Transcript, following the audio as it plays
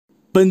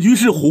本局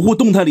是胡胡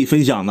动态里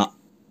分享的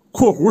（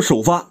括弧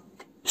首发），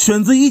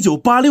选自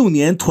1986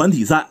年团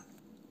体赛，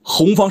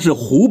红方是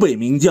湖北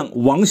名将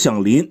王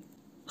响林，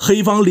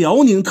黑方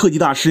辽宁特级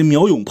大师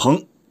苗永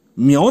鹏，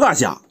苗大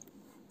侠。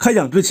开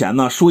讲之前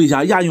呢，说一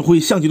下亚运会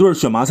象棋队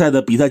选拔赛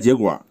的比赛结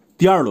果。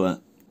第二轮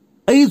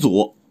A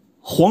组，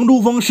黄珠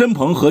峰申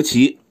鹏和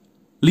棋，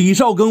李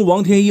少庚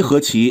王天一和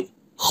棋，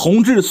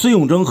洪志孙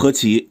永征和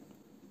棋。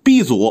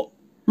 B 组，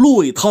陆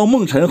伟涛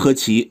孟晨和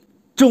棋，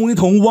郑维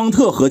彤汪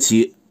特和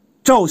棋，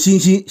赵欣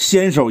欣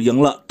先手赢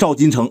了赵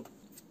金成。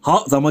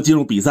好，咱们进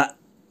入比赛。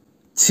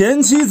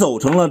前期走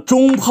成了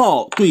中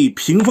炮对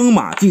屏风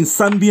马进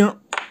3兵，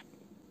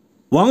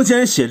王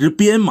先写至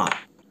边马，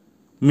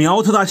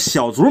苗特大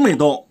小卒没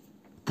动，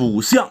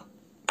补象。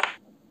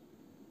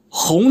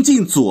红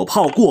进左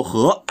炮过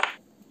河，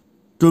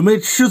准备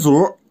吃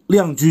卒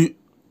亮车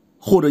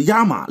或者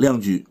压马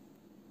亮车，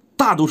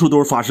大多数都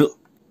是发射。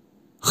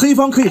黑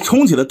方可以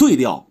冲起来对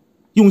调，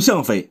用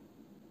象飞，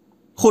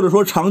或者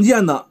说常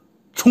见的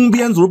冲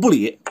边卒不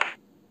理。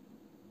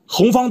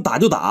红方打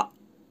就打，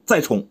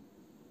再冲。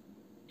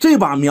这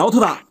把苗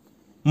特大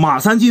马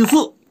3进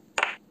4，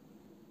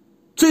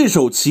这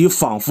手棋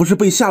仿佛是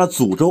被下了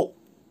诅咒，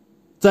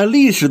在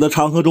历史的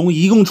长河中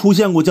一共出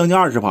现过将近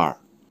20盘，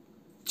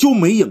就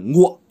没赢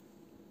过。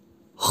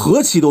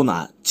和棋都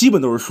难，基本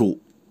都是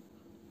输，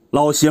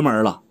老邪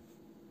门了。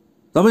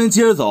咱们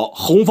接着走，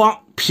红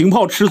方平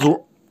炮吃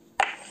卒。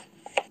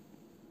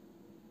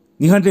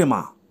你看这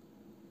马，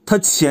他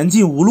前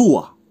进无路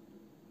啊。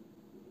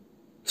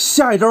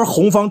下一招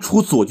红方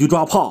出左车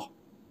抓炮，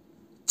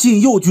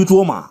进右车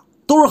捉马，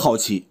都是好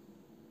棋。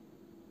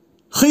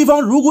黑方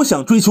如果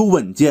想追求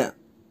稳健，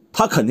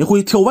他肯定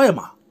会跳外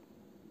马。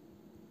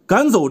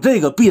赶走这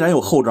个必然有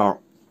后招。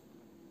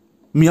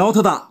苗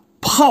特大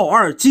炮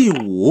2进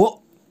5，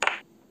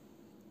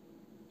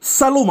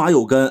三路马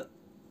有根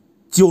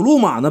，9路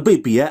马呢被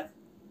别，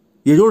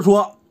也就是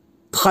说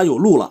他有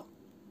路了。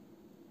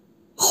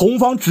红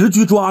方直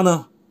车抓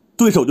呢，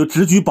对手就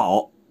直车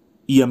保，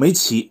也没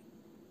棋。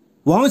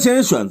王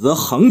先选择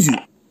横车，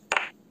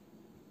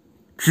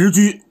直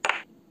车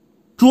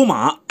捉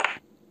马，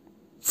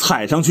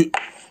踩上去。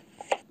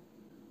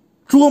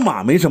捉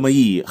马没什么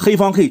意义，黑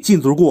方可以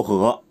进卒过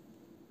河，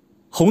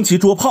红棋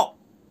捉炮。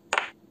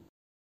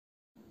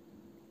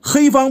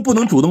黑方不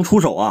能主动出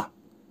手啊，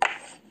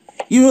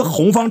因为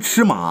红方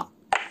吃马，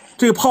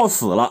这个炮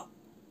死了，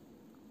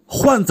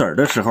换子儿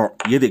的时候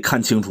也得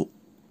看清楚。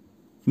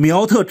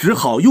苗特只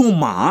好用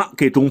马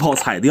给中炮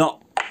踩掉，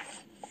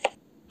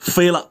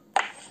飞了。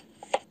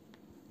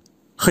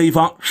黑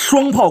方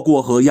双炮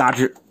过河压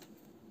制，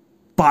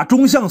把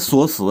中象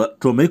锁死，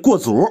准备过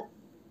卒。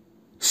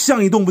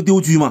象一动不丢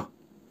车吗？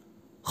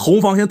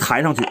红方先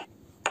抬上去。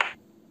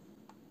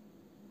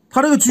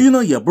他这个车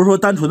呢，也不是说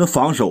单纯的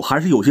防守，还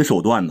是有些手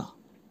段的。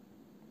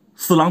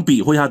四郎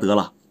比划一下得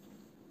了。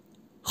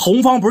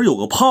红方不是有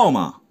个炮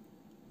吗？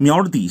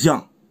瞄着底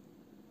象，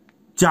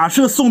假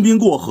设送兵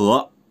过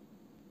河，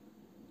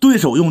对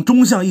手用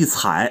中象一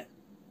踩，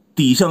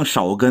底象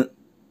少个根，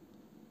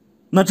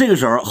那这个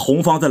时候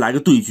红方再来个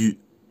对车，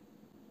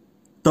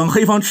等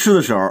黑方吃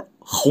的时候，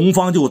红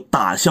方就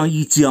打象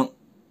一将，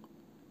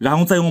然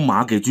后再用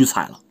马给车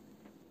踩了。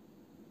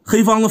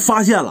黑方呢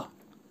发现了，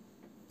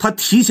他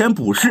提前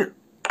补士，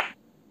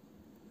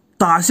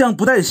打象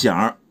不带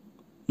响，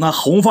那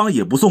红方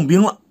也不送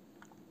兵了，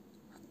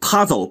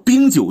他走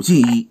兵9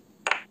进1，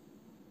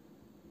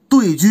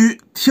对车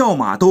跳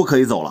马都可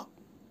以走了。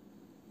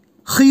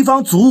黑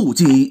方卒5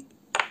进1，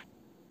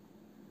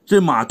这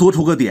马多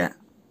出个点，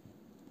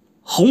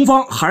红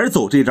方还是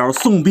走这招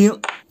送兵，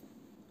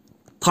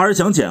他是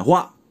想简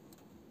化，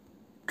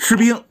吃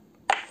兵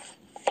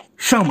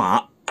上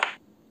马，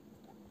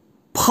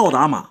炮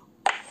打马，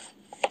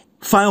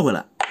翻回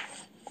来，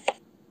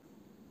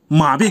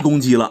马被攻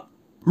击了，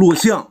落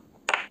象，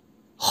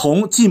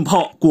红进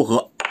炮过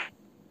河。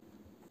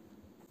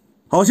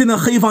好，现在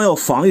黑方要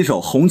防一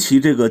手红棋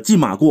这个进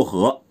马过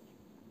河，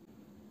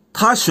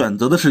他选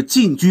择的是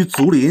进车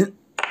卒临。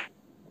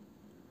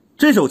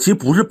这手棋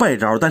不是败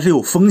招，但是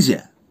有风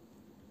险，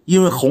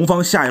因为红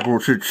方下一步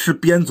是吃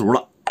边卒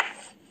了，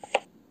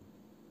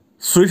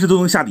随时都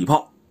能下底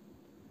炮。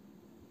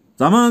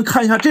咱们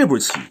看一下这步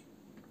棋，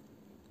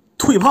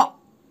退炮，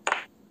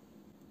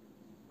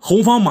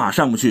红方马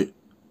上不去，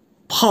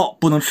炮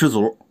不能吃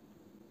卒，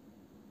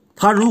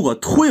他如果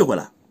退回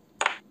来，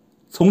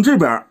从这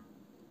边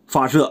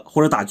发射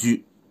或者打车，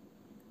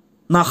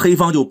那黑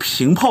方就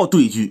平炮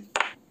对车，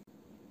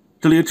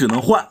这里只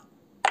能换。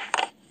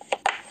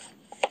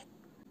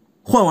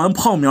换完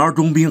炮苗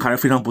中兵还是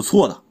非常不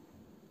错的，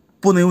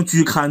不能用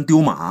车看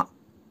丢马，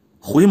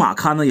回马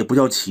看呢也不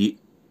叫棋，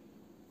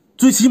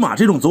最起码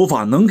这种走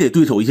法能给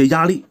对手一些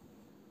压力，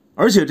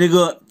而且这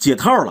个解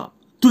套了，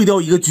对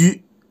掉一个车，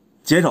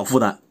减少负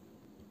担。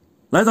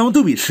来，咱们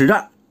对比实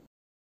战，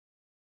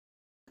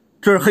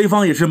这儿黑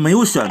方也是没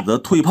有选择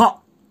退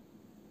炮，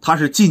他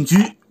是进车，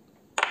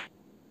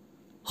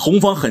红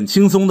方很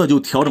轻松的就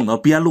调整到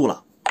边路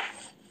了。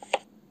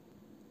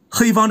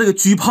黑方这个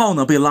车炮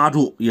呢被拉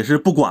住，也是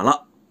不管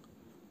了，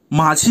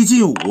马7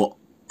进5，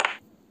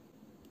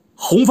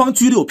红方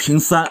车6平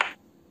3，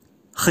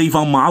黑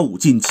方马5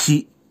进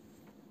7。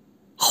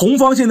红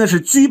方现在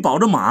是车保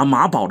着马，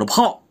马保着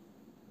炮。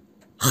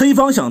黑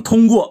方想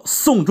通过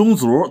送中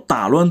卒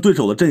打乱对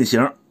手的阵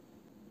型，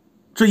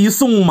这一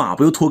送马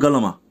不就脱根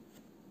了吗？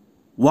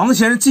王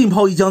先生进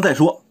炮一将再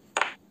说，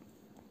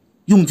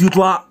用车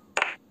抓，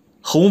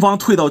红方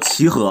退到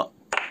齐河，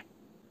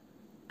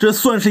这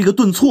算是一个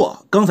顿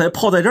挫。刚才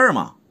炮在这儿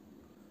嘛，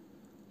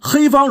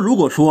黑方如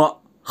果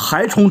说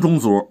还冲中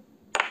卒，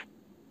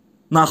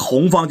那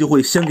红方就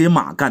会先给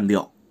马干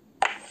掉。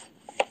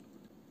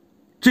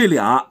这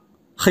俩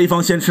黑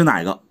方先吃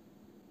哪个？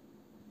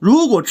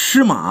如果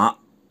吃马，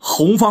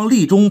红方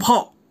立中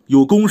炮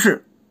有攻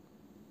势，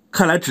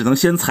看来只能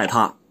先踩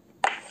他。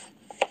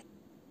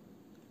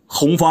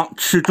红方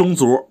吃中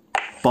卒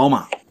保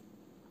马，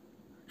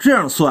这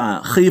样算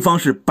黑方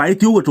是白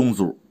丢个中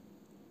卒，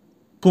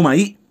不满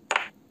意。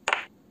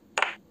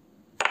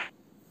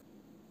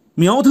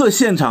苗特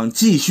现场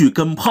继续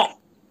跟炮，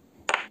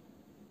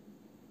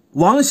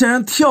王先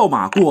生跳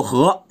马过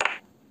河。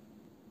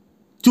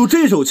就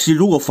这手棋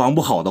如果防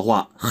不好的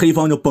话，黑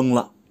方就崩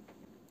了，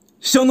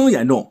相当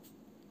严重。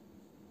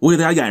我给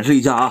大家演示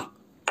一下啊，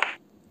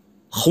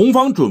红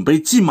方准备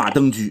进马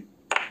登车，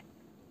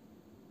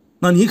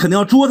那你肯定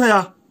要捉他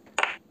呀。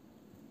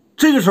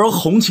这个时候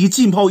红棋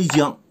进炮一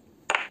将，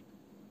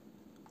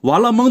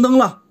完了蒙登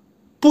了，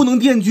不能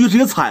垫车直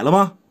接踩了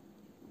吗？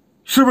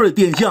是不是得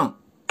垫象？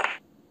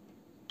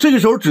这个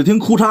时候只听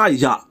哭嚓一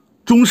下，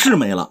中士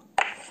没了。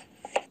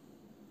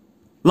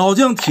老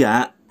将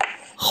舔，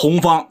红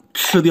方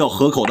吃掉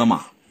河口的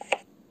马，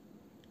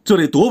这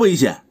得多危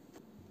险！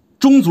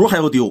中卒还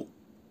要丢，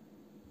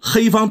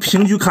黑方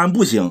平车看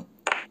不行，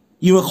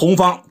因为红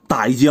方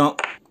打一将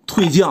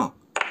退将，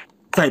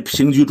再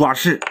平车抓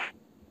士，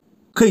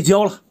可以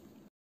交了。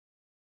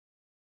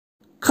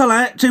看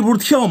来这步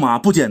跳马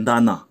不简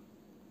单呐。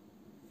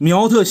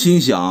苗特心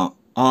想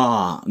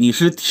啊，你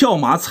是跳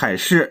马踩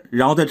士，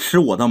然后再吃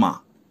我的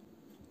马，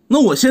那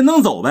我先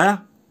弄走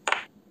呗。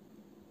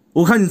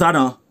我看你咋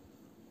整？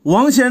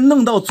王先生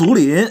弄到卒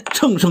林，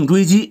乘胜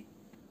追击，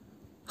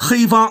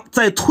黑方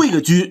再退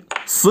个车，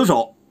死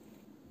守，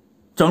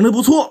整得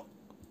不错。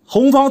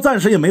红方暂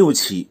时也没有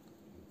棋，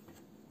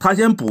他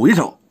先补一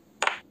手。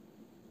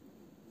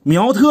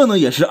苗特呢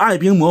也是爱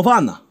兵模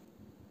范呢，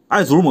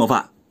爱卒模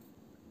范，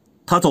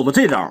他走的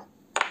这招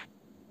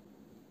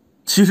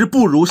其实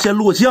不如先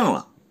落象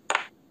了。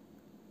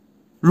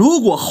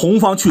如果红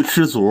方去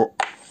吃卒，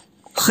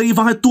黑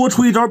方还多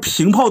出一招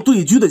平炮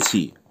对车的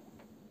棋，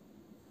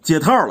解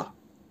套了。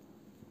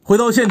回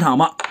到现场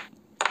吧，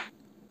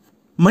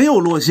没有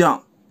落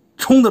象，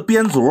冲的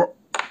边卒，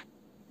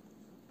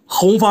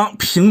红方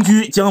平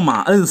车将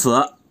马摁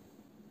死，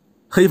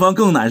黑方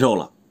更难受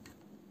了。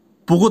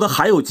不过他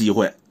还有机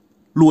会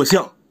落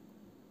象，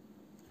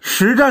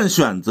实战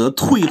选择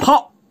退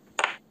炮。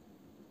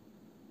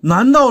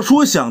难道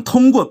说想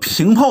通过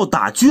平炮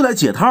打车来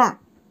解套？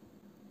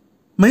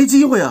没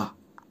机会啊，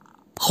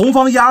红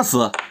方压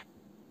死。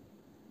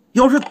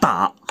要是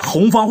打，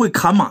红方会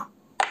砍马，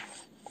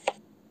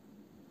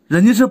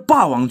人家是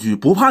霸王车，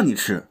不怕你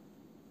吃。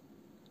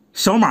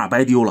小马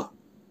白丢了，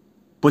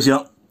不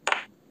行。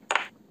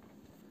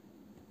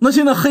那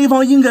现在黑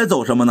方应该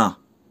走什么呢？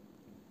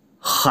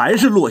还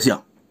是落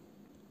象。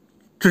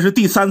这是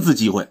第3次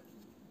机会，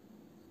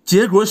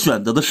结果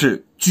选择的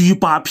是车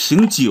8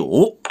平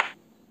9，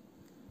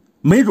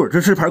没准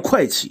这是盘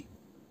快棋。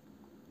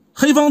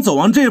黑方走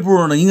完这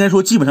步呢，应该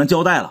说基本上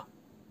交代了。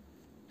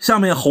下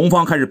面红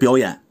方开始表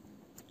演。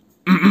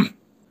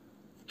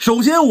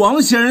首先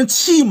王先生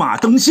弃马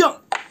登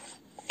象，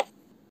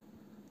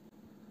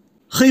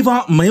黑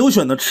方没有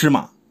选择吃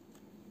马。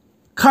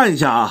看一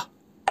下啊，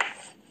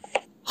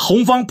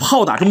红方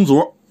炮打中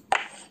卒，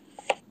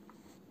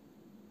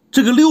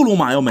这个6路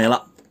马要没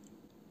了。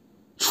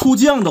出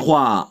将的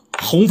话，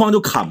红方就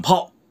砍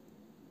炮，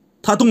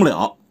他动不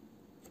了。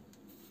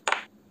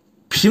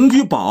平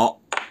车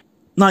保，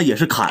那也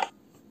是砍。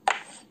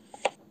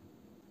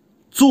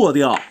做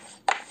掉，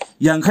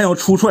眼看要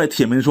出帅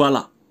铁门栓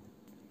了。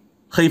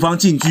黑方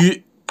进车，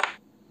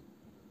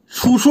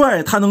出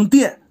帅他能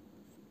垫，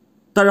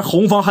但是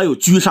红方还有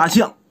车杀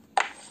象，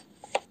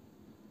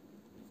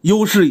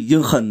优势已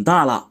经很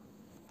大了。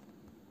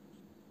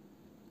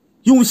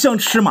用象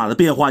吃马的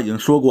变化已经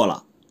说过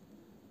了，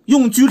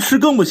用车吃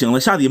更不行了，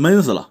下底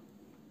闷死了。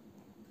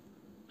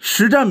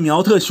实战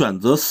苗特选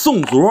择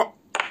送卒，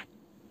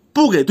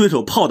不给对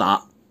手炮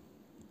打，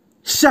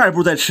下一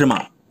步再吃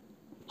马。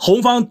红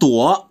方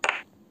躲，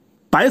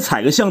白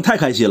踩个象太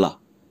开心了。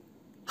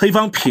黑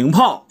方平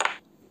炮，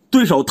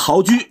对手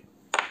逃车，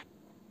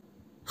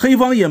黑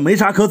方也没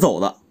啥可走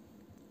的，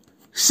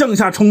向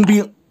下冲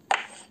兵。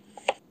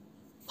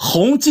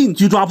红进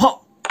车抓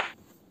炮，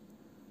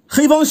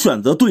黑方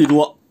选择对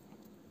捉，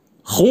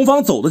红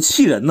方走的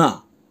气人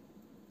呐，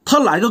他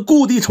来个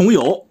故地重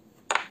游，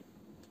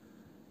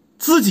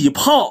自己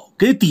炮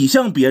给底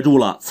象别住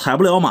了，踩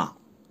不了马，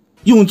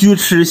用车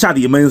吃下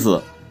底闷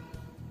死，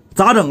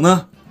咋整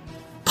呢？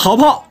逃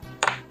炮，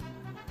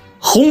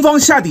红方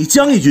下底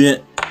将一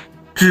军，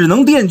只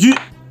能垫车，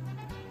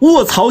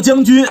卧槽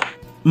将军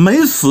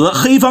没死，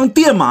黑方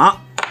电马，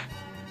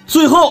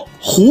最后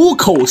虎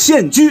口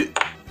现车，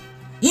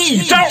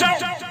一招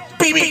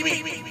毙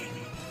命。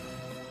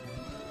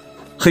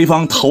黑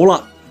方投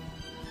了，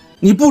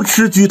你不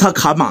吃车他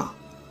砍马，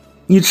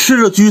你吃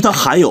了车他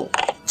还有，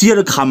接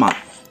着砍马，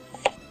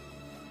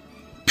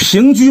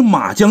平车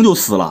马将就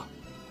死了。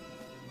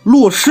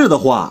落士的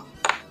话，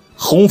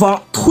红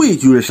方退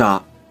车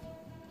杀，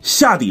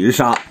下底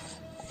杀，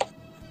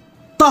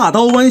大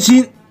刀剜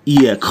心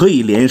也可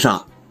以连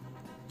杀，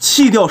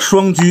弃掉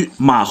双车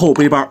马后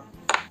背包。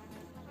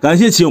感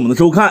谢棋友们的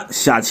收看，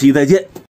下期再见。